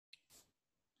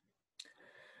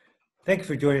Thank you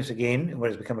for joining us again in what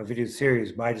has become a video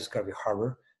series by Discovery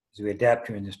Harbour as we adapt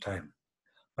during this time.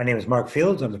 My name is Mark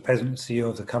Fields. I'm the President and CEO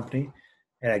of the company.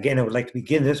 And again, I would like to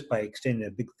begin this by extending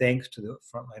a big thanks to the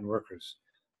frontline workers.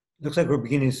 It looks like we're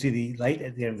beginning to see the light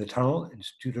at the end of the tunnel, and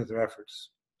it's due to their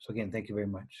efforts. So again, thank you very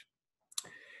much.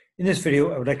 In this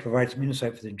video, I would like to provide some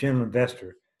insight for the general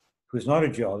investor who is not a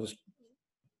geologist,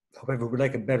 however, would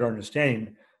like a better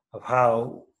understanding of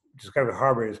how Discovery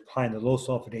Harbour is applying the low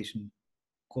sulfidation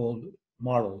gold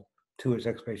model to its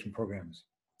exploration programs.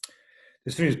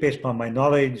 This video is based upon my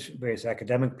knowledge, various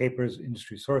academic papers,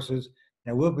 industry sources,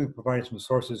 and I will be providing some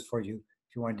sources for you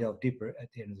if you want to delve deeper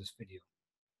at the end of this video.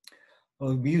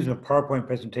 I'll be using a PowerPoint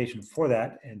presentation for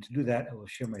that, and to do that, I will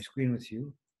share my screen with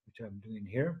you, which I'm doing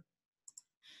here.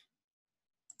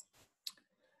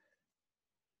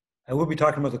 I will be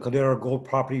talking about the Caldera gold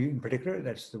property in particular.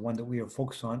 That's the one that we are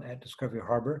focused on at Discovery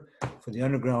Harbour for the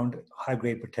underground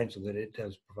high-grade potential that it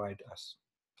does provide us.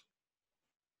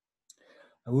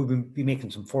 I will be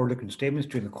making some forward-looking statements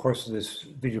during the course of this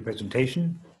video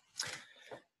presentation.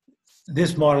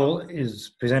 This model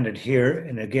is presented here,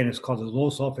 and again, it's called the low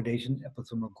sulfidation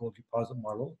epithermal gold deposit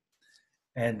model.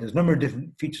 And there's a number of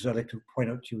different features I'd like to point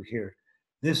out to you here.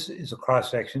 This is a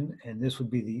cross-section, and this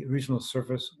would be the original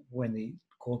surface when the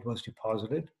gold was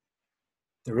deposited.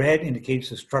 The red indicates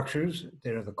the structures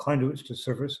that are the conduits to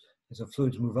surface as the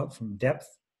fluids move up from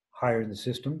depth higher in the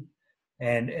system.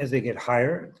 And as they get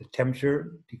higher, the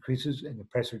temperature decreases and the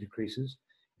pressure decreases.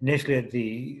 Initially at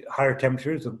the higher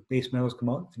temperatures, the base metals come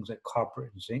out, things like copper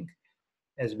and zinc.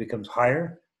 As it becomes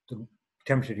higher, the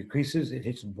temperature decreases, it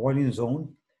hits the boiling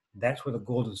zone. That's where the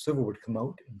gold and silver would come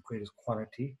out in greatest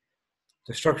quantity.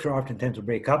 The structure often tends to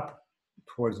break up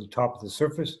towards the top of the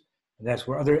surface, and that's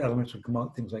where other elements would come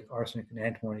out, things like arsenic and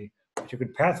antimony, which are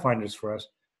good pathfinders for us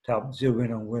to help zero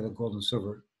in on where the gold and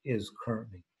silver is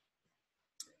currently.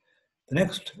 The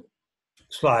next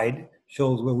slide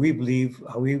shows how we believe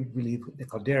the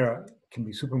Caldera can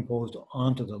be superimposed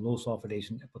onto the low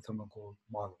sulfidation epithermal gold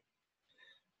model.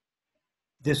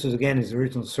 This is again the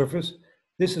original surface.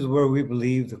 This is where we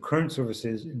believe the current surface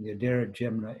is in the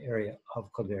Adera-Gemina area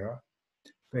of Caldera,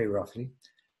 very roughly.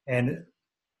 And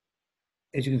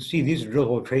as you can see, these are drill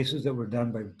hole traces that were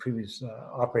done by previous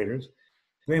operators.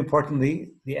 Very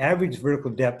importantly, the average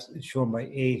vertical depth is shown by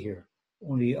A here,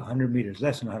 only 100 meters,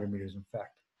 less than 100 meters in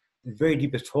fact. The very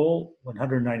deepest hole,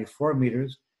 194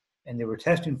 meters, and they were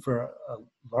testing for a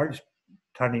large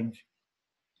tonnage,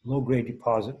 low-grade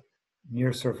deposit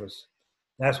near surface.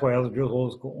 That's why other drill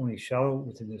holes go only shallow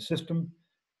within the system,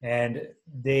 and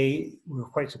they were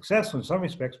quite successful in some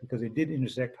respects because they did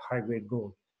intersect high-grade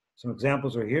gold. Some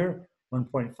examples are here,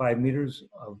 1.5 meters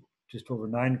of just over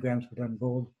 9 grams per ton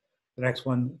gold. The next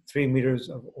one, 3 meters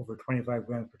of over 25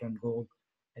 grams per ton gold.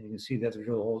 And you can see that the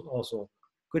drill holes also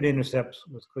good intercepts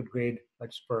with good grade,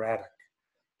 but sporadic.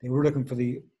 They were looking for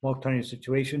the bulk tonnage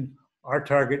situation. Our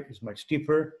target is much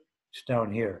deeper. It's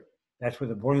down here. That's where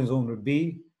the boiling zone would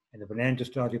be, and the Bonanza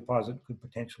style deposit could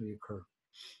potentially occur.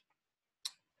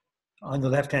 On the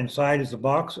left-hand side is a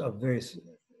box of various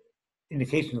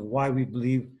indications of why we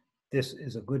believe this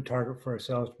is a good target for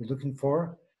ourselves to be looking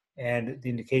for, and the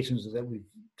indications that we've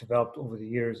developed over the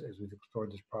years as we've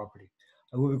explored this property.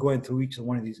 I will be going through each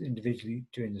one of these individually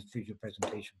during this video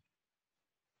presentation.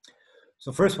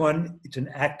 So first one, it's an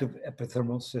active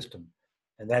epithermal system,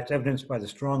 and that's evidenced by the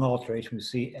strong alteration we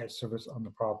see at surface on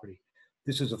the property.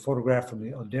 This is a photograph from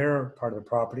the Caldera part of the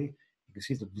property. You can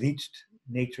see the bleached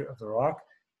nature of the rock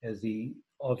as the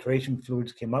alteration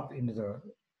fluids came up into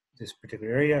this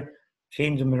particular area,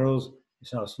 changed the minerals,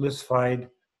 it's now solidified.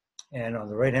 And on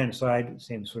the right-hand side,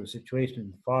 same sort of situation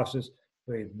in the Fosses,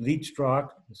 very bleached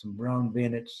rock with some brown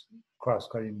bayonets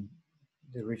cross-cutting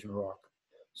the original rock.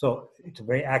 So it's a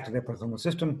very active epithermal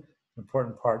system, an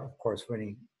important part, of course, for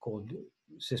any gold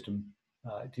system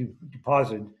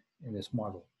deposited in this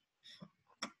model.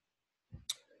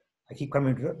 I keep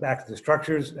coming back to the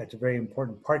structures. That's a very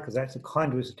important part because that's the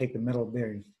conduits to take the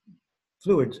metal-bearing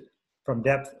fluids from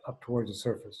depth up towards the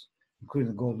surface,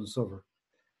 including the gold and silver.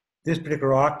 This particular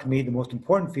rock, to me, the most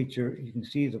important feature, you can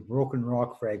see the broken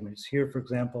rock fragments. Here, for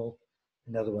example,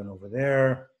 another one over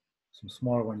there, some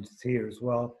smaller ones here as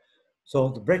well. So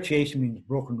the brecciation means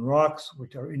broken rocks,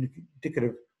 which are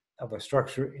indicative of a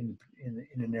structure in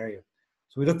an area.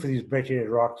 So we look for these brecciated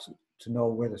rocks to know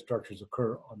where the structures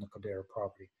occur on the Caldera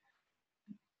property.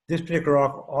 This particular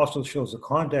rock also shows the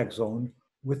contact zone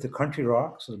with the country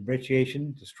rock. So the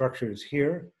brecciation, the structure is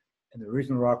here, and the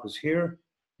original rock was here.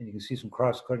 And you can see some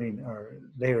cross-cutting or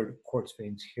layered quartz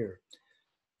veins here.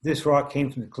 This rock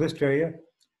came from the Calist area,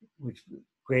 which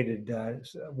created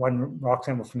one rock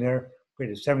sample from there,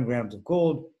 created 7 grams of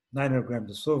gold, 900 grams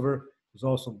of silver. There's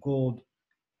also gold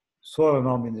soil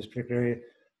anomaly in this particular area.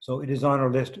 So it is on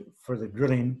our list for the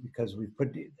drilling because we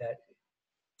put that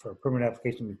for a permit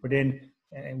application we put in,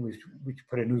 and we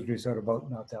put a news release out about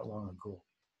not that long ago.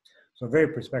 So a very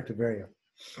prospective area.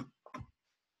 The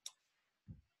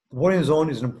boiling zone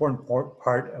is an important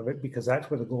part of it because that's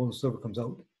where the gold and silver comes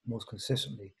out most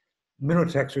consistently. Mineral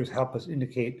textures help us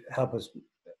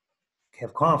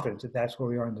have confidence that that's where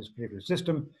we are in this particular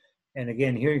system. And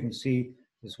again, here you can see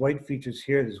this white features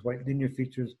here, these white linear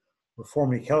features were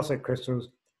formerly calcite crystals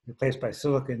replaced by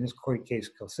silica, in this case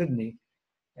chalcedony.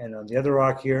 And on the other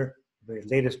rock here, the very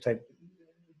latest type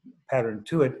pattern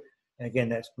to it. And again,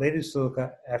 that's bladed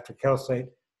silica after calcite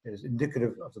that is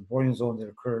indicative of the boiling zone that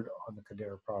occurred on the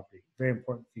Caldera property. Very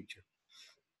important feature.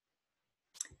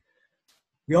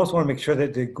 We also want to make sure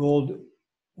that the gold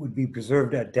would be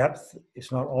preserved at depth.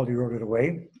 It's not all eroded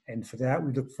away. And for that,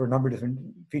 we look for a number of different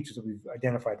features that we've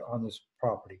identified on this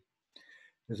property.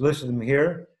 There's a list of them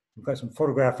here. We've got some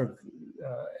photographic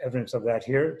evidence of that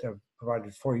here that I've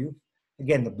provided for you.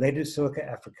 Again, the bladed silica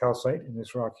after calcite in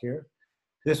this rock here.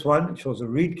 This one shows a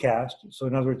reed cast. So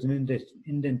in other words, an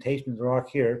indentation in the rock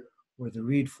here where the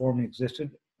reed formerly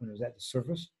existed when it was at the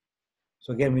surface.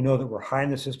 So again, we know that we're high in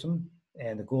the system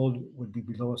and the gold would be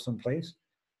below us someplace.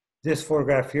 This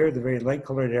photograph here, the very light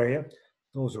colored area,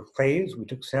 those are clays. We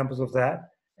took samples of that,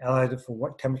 analyzed it for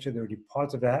what temperature they were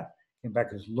deposited at, came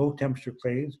back as low temperature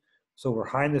clays. So we're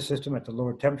high in the system at the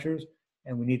lower temperatures,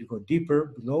 and we need to go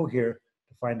deeper below here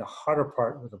to find the hotter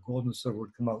part where the gold and silver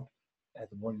would come out at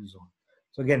the boiling zone.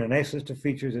 So again, a nice list of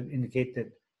features that indicate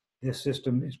that this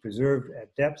system is preserved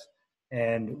at depth,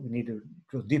 and we need to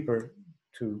drill deeper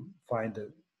to find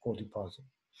the gold deposit.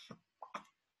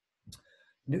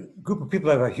 The group of people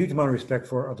I have a huge amount of respect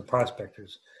for are the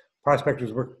prospectors.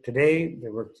 Prospectors work today, they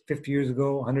worked 50 years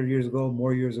ago, 100 years ago,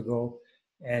 more years ago,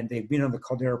 and they've been on the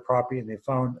Caldera property and they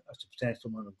found a substantial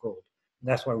amount of gold. And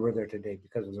that's why we're there today,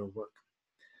 because of their work.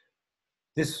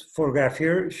 This photograph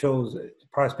here shows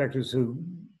prospectors who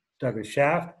dug a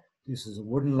shaft. This is a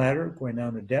wooden ladder going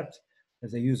down to depth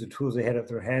as they use the tools they had at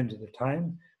their hands at the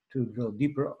time to drill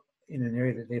deeper in an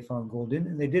area that they found gold in,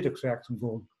 and they did extract some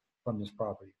gold from this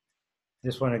property.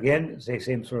 This one again is the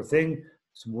same sort of thing,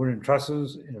 some wooden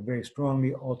trusses in a very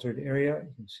strongly altered area.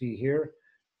 You can see here.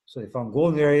 So they found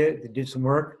gold in the area, they did some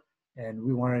work, and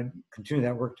we want to continue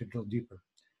that work to drill deeper.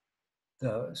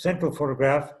 The central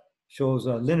photograph shows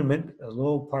a lineament, a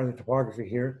low part of the topography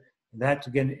here, and that's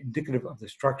again indicative of the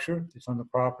structure that's on the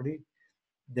property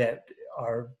that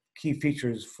are key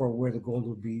features for where the gold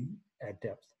would be at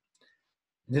depth.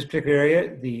 In this particular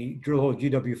area, the drill hole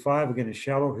GW5, again a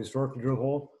shallow historical drill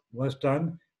hole, was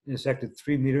done, intersected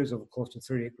 3 meters of close to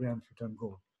 38 grams per ton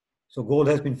gold. So gold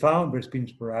has been found, but it's been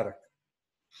sporadic.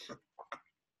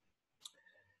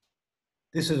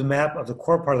 This is a map of the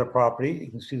core part of the property.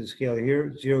 You can see the scale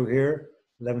here, 0 here,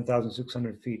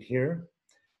 11,600 feet here.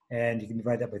 And you can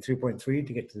divide that by 3.3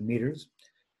 to get to the meters.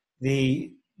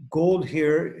 The gold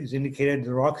here is indicated,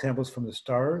 the rock samples from the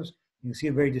stars. You can see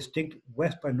a very distinct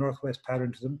west by northwest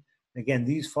pattern to them. Again,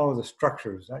 these follow the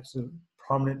structures. That's the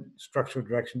prominent structural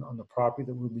direction on the property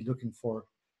that we'll be looking for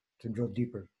to drill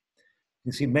deeper.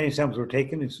 You can see many samples were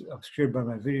taken. It's obscured by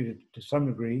my video to some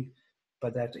degree,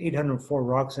 but that's 804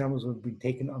 rock samples that have been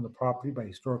taken on the property by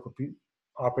historical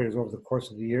operators over the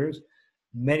course of the years.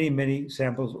 Many, many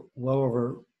samples, well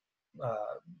over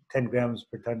 10 grams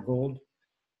per ton gold.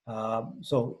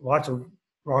 So lots of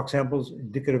rock samples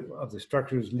indicative of the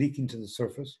structures leaking to the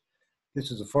surface.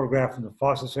 This is a photograph from the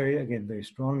Phosphorus area, again, very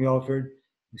strongly altered.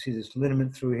 You see this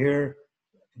lineament through here,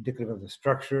 indicative of the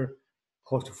structure,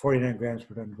 close to 49 grams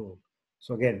per ton gold.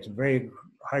 So again, it's a very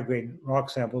high-grade rock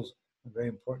samples, a very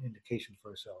important indication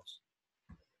for ourselves.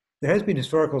 There has been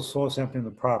historical soil sampling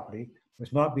of the property, but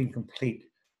it's not been complete.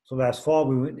 So last fall,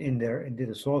 we went in there and did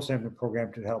a soil sampling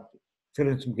program to help fill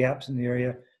in some gaps in the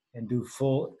area and do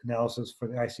full analysis for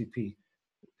the ICP.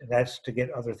 And that's to get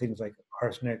other things like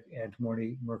arsenic,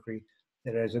 antimony, mercury,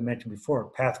 that, as I mentioned before,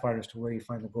 pathfinders to where you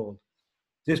find the gold.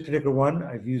 This particular one,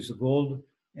 I've used the gold,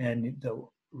 and the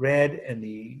red and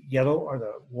the yellow are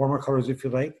the warmer colors, if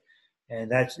you like, and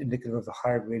that's indicative of the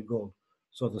higher grade gold.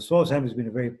 So the soil sample has been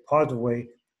a very positive way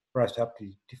for us to help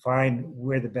to define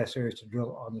where the best areas to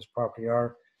drill on this property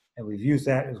are, and we've used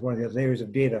that as one of the layers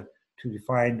of data to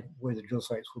define where the drill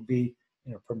sites will be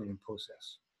in a permitting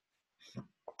process.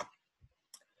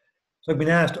 So I've been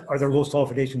asked, are there low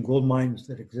sulfidation gold mines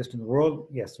that exist in the world?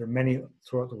 Yes, there are many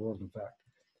throughout the world, in fact.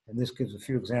 And this gives a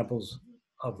few examples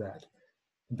of that.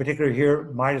 In particular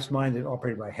here, Midas Mine, that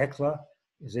operated by Hecla,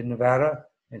 is in Nevada,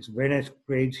 and some very nice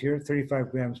grades here,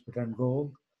 35 grams per ton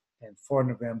gold and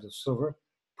 400 grams of silver.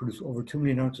 produced over 2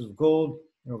 million ounces of gold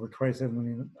and over 27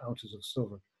 million ounces of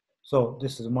silver. So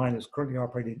this is a mine that's currently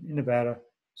operating in Nevada,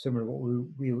 similar to what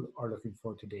we are looking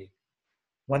for today.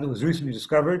 One that was recently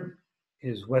discovered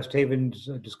is West Haven's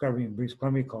discovery in British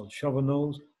Columbia called Shovel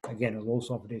Nose, again, a low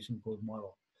sulfidation gold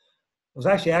model. I was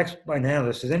actually asked by an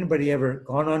analyst, has anybody ever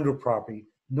gone under a property,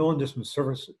 known there's some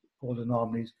surface gold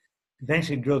anomalies,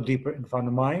 eventually drilled deeper and found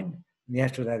a mine? And the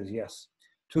answer to that is yes.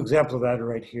 Two examples of that are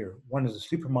right here. One is a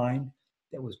sleeper mine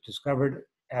that was discovered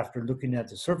after looking at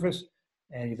the surface,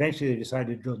 and eventually they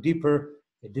decided to drill deeper.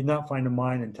 They did not find a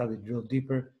mine until they drilled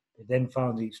deeper. They then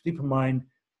found the sleeper mine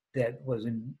that was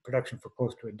in production for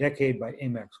close to a decade by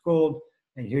Amex Gold.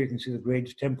 And here you can see the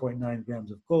grades, 10.9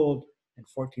 grams of gold and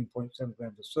 14.7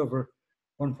 grams of silver,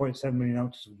 1.7 million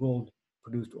ounces of gold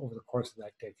produced over the course of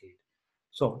that decade.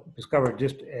 So discovered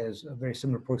just as a very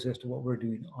similar process to what we're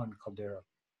doing on Caldera.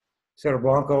 Cerro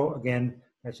Blanco, again,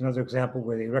 that's another example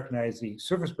where they recognize the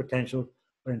surface potential,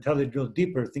 but until they drill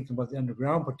deeper, thinking about the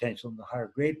underground potential and the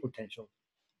higher grade potential,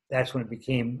 that's when it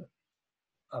became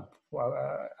a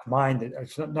mine that,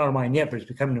 it's not a mine yet, but it's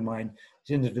becoming a mine.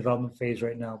 It's in the development phase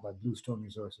right now by Bluestone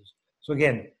Resources. So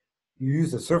again, you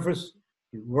use the surface,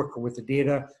 you work with the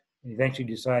data, and eventually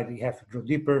decide that you have to drill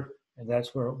deeper, and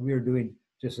that's what we're doing,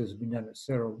 just as has been done at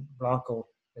Cerro Blanco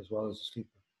as well as the sleeper.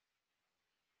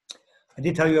 I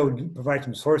did tell you I would provide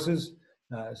some sources,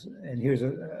 and here's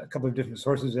a couple of different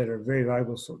sources that are very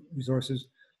valuable resources.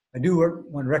 I do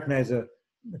want to recognize the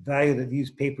value that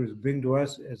these papers bring to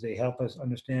us as they help us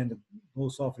understand the low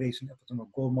sulfidation epithermal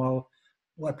gold model,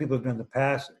 what people have done in the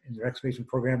past in their excavation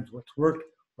programs, what's worked,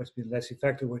 what's been less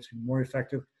effective, what's been more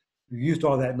effective. We've used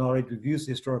all that knowledge, we've used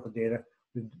the historical data,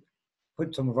 we've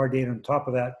put some of our data on top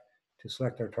of that to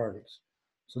select our targets.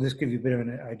 So this gives you a bit of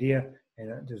an idea,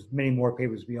 and there's many more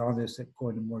papers beyond this that go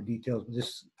into more details, but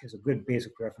this is a good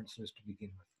basic reference list to begin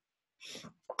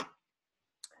with.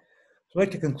 So I'd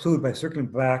like to conclude by circling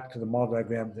back to the model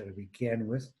diagram that I began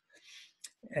with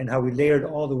and how we layered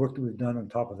all the work that we've done on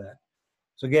top of that.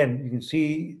 So again, you can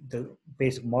see the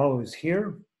basic model is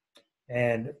here,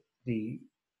 and the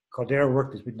Caldera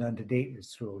work that's been done to date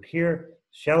is throughout here.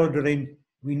 Shallow drilling,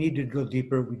 we need to drill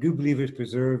deeper. We do believe it's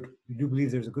preserved. We do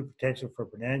believe there's a good potential for a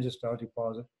bonanza-style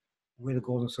deposit where the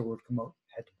gold and silver would come out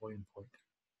at the boiling point.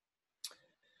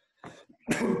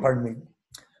 Pardon me.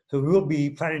 So we will be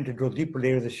planning to drill deeper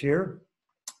later this year,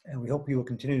 and we hope you will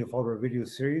continue to follow our video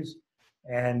series.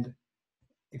 And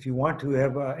if you want to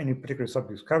have any particular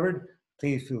subjects covered,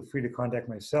 please feel free to contact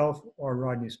myself or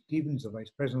Rodney Stevens, the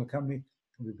Vice President of the company,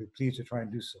 and we'd be pleased to try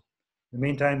and do so. In the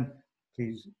meantime,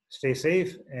 please stay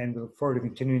safe, and we look forward to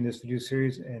continuing this video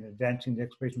series and advancing the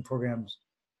exploration programs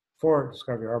for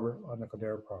Discovery Harbour on the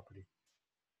Caldera property.